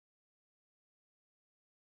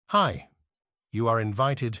Hi, you are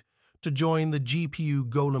invited to join the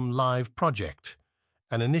GPU-golem-live project,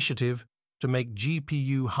 an initiative to make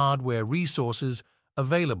GPU hardware resources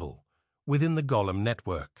available within the Golem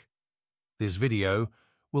Network. This video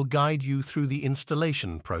will guide you through the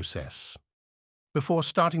installation process. Before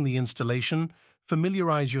starting the installation,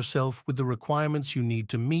 familiarize yourself with the requirements you need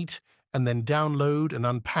to meet and then download and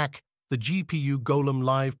unpack the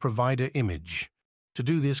GPU-golem-live provider image. To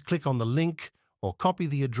do this, click on the link or copy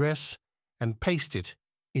the address and paste it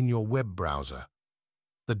in your web browser.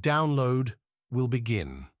 The download will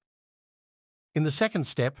begin. In the second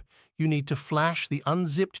step, you need to flash the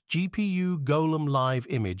unzipped GPU-golem-live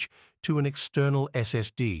image to an external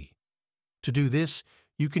SSD. To do this,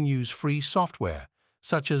 you can use free software,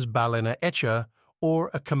 such as Balena Etcher or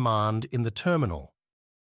a command in the terminal.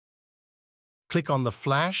 Click on the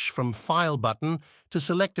Flash from File button to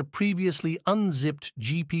select a previously unzipped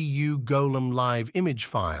GPU-golem-live image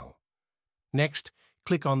file. Next,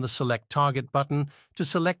 click on the Select Target button to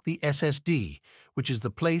select the SSD, which is the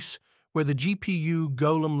place where the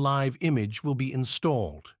GPU-golem-live image will be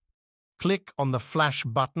installed. Click on the Flash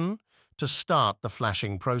button to start the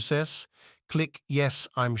flashing process. Click Yes,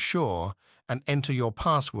 I'm sure, and enter your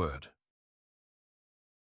password.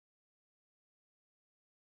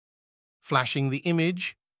 Flashing the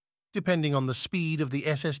image, depending on the speed of the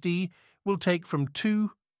SSD, will take from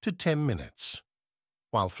 2 to 10 minutes.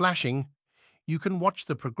 While flashing, you can watch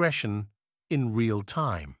the progression in real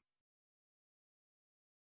time.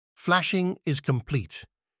 Flashing is complete.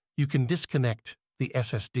 You can disconnect the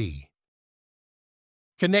SSD.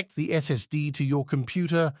 Connect the SSD to your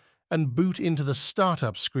computer and boot into the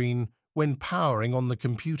startup screen when powering on the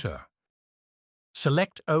computer.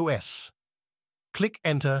 Select OS. Click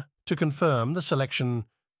Enter to confirm the selection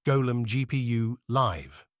Golem GPU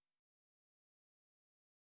Live.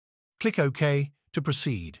 Click OK to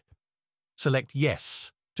proceed. Select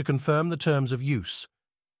Yes to confirm the terms of use.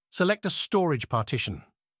 Select a storage partition.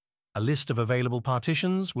 A list of available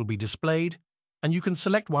partitions will be displayed, and you can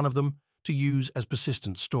select one of them to use as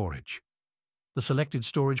persistent storage. The selected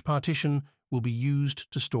storage partition will be used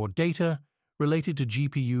to store data related to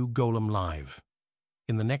GPU-golem-live.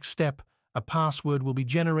 In the next step, a password will be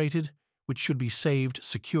generated, which should be saved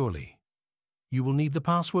securely. You will need the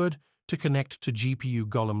password to connect to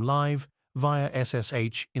GPU-golem-live via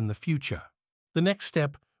SSH in the future. The next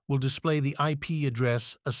step will display the IP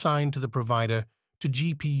address assigned to the provider to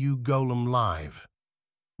GPU-golem-live.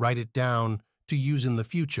 Write it down to use in the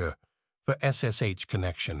future for SSH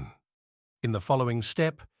connection. In the following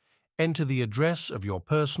step, enter the address of your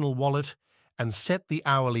personal wallet and set the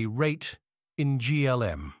hourly rate in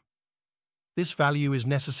GLM. This value is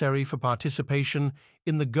necessary for participation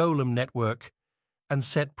in the Golem Network and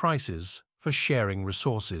set prices for sharing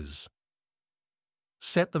resources.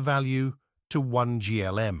 Set the value to 1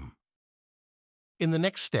 GLM. In the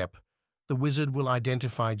next step, the wizard will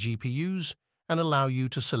identify GPUs and allow you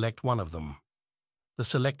to select one of them. The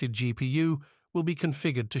selected GPU will be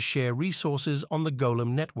configured to share resources on the Golem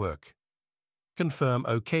Network. Confirm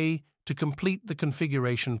OK to complete the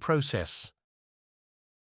configuration process.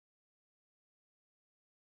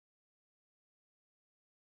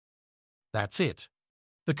 That's it.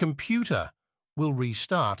 The computer will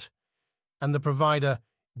restart, and the provider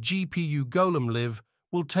GPU-golem-live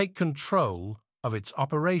will take control of its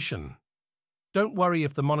operation. Don't worry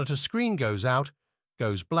if the monitor screen goes out,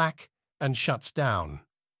 goes black, and shuts down.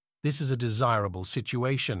 This is a desirable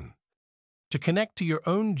situation. To connect to your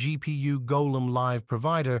own GPU-golem-live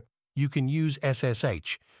provider, you can use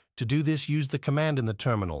SSH. To do this, use the command in the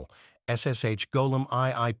terminal, SSH golem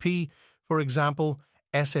IIP, for example,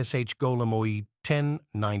 SSH golem OE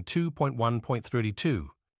 1092.1.32.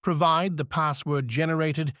 Provide the password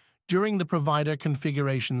generated during the provider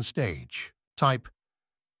configuration stage. Type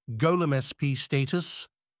Golem SP status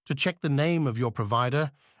to check the name of your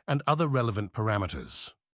provider and other relevant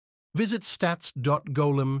parameters. Visit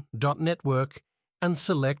stats.golem.network and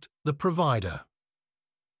select the Provider.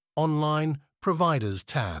 Online Providers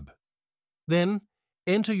tab. Then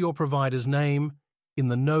enter your provider's name in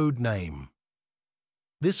the node name.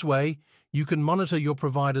 This way, you can monitor your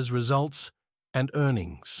provider's results and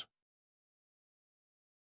earnings.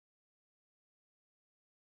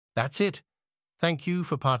 That's it. Thank you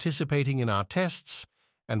for participating in our tests,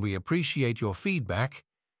 and we appreciate your feedback.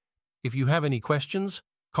 If you have any questions,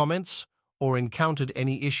 comments, or encountered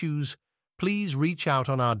any issues, please reach out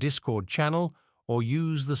on our Discord channel or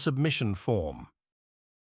use the submission form.